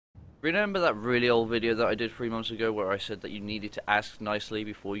Remember that really old video that I did 3 months ago where I said that you needed to ask nicely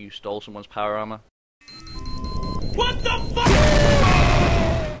before you stole someone's power armor? What the fuck?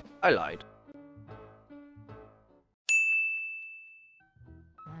 I lied.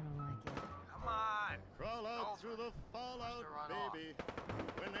 I don't like it. Come on. Crawl out through the fallout, baby.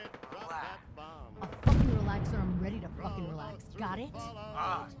 When they drop that bomb. I'll fucking relax or I'm ready to fucking relax. Got it?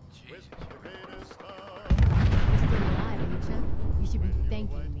 Ah, Jesus. You're still alive, ain't you? You should be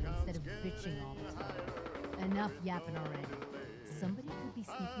thanking me instead of bitching all the time. Enough yapping already. Somebody could be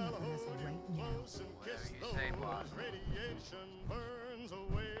sneaking up on us right now. Whatever you say, boss. Radiation burns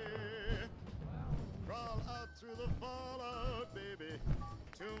away. Crawl out through the fallout, baby,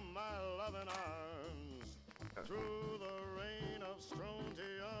 to my loving arms. Through the rain of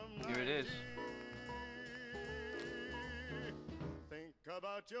strontium. Here it is. Think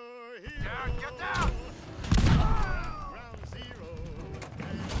about your hero. Down, get down! Ground zero.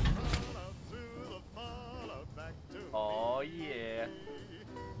 And crawl out through the fallout back to Oh yeah.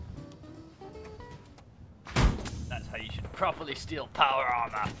 That's how you should properly steal power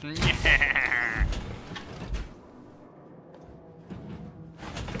armor.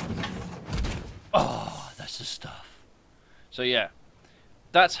 Oh, that's the stuff. So yeah,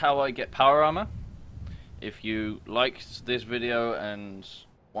 that's how I get power armor. If you liked this video and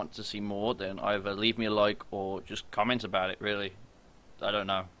want to see more, then either leave me a like or just comment about it, really. I don't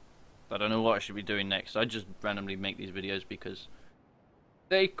know. I don't know what I should be doing next. I just randomly make these videos because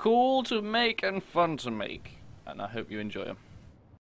they're cool to make and fun to make. And I hope you enjoy them.